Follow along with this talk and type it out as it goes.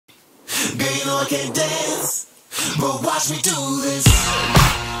Girl, you know I can't dance, but watch me do this.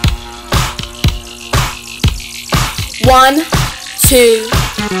 1, 2,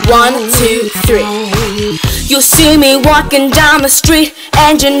 1, 2, 3. You see me walking down the street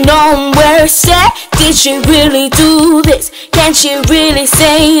and you know where it's at. Did she really do this? Can she really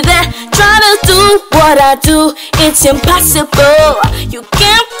say that? Try to do what I do, it's impossible. You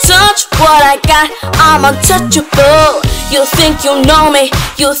can't touch what I got, I'm untouchable. You think you know me,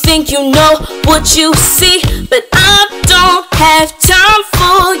 you think you know what you see, but I don't have time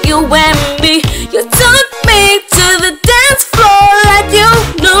for you and me. You took me to the dance floor like you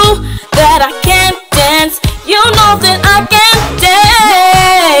knew that I can't dance. You know that I can't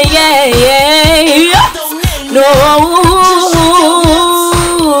dance, yeah, yeah. No.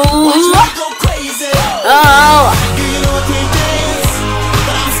 Oh.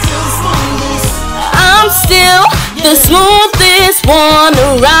 I'm still the smoothest one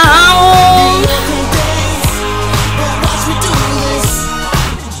around.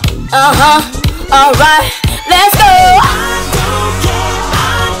 Alright, let's go.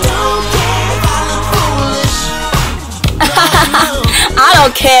 I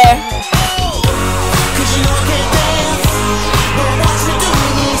don't care.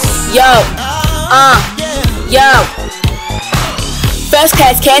 Yo, yo. First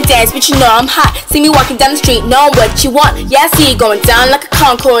class can't dance, but you know I'm hot. See me walking down the street, knowing what you want. Yeah, I see you going down like a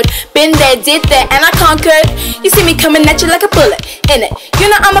Concorde. Been there, did that, and I conquered. You see me coming at you like a bullet in it.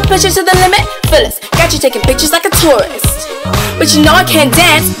 You know I'ma push it to the limit. Phyllis, got you taking pictures like a tourist. But you know I can't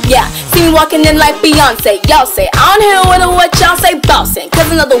dance, yeah. See me walking in like Beyonce. Y'all say, I don't hear what y'all say, bossing.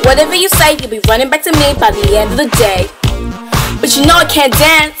 Cause another whatever you say, you'll be running back to me by the end of the day. But you know I can't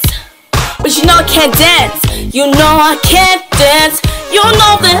dance. But you know I can't dance. You know I can't dance. You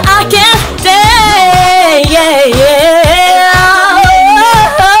know that I can't dance. Yeah, yeah.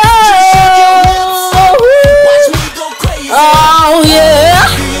 Oh yeah.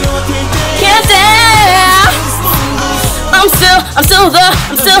 Can't dance. I'm still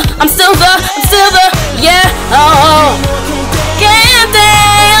the. Yeah. Oh. Can't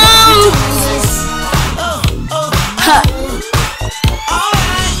dance. Huh.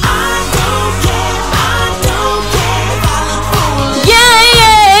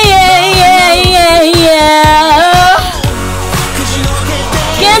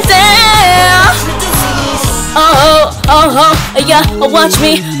 Yeah, watch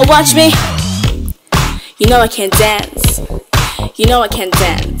me. You know I can't dance. You know I can't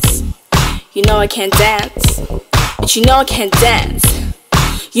dance. You know I can't dance. But you know I can't dance.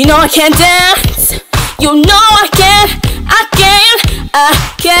 You know I can't dance. You know I can't.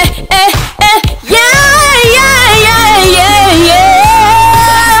 Yeah.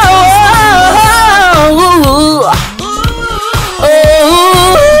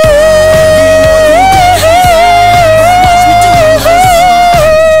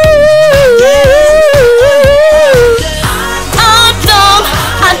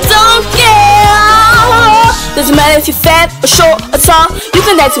 Doesn't matter if you're fat or short or tall, you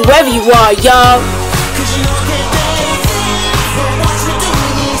can dance wherever you are, y'all.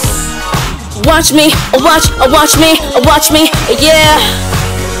 Watch me, yeah.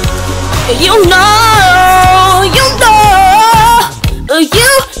 You know.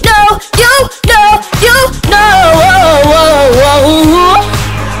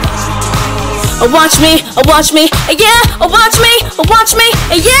 Watch me, yeah. Watch me,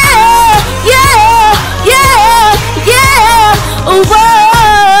 yeah. Whoa.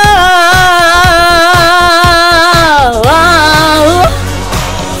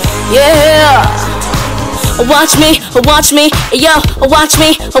 Yeah. Watch me, yo.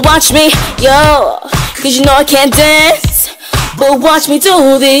 Watch me, yo. Cause you know I can't dance, but watch me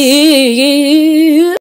do this.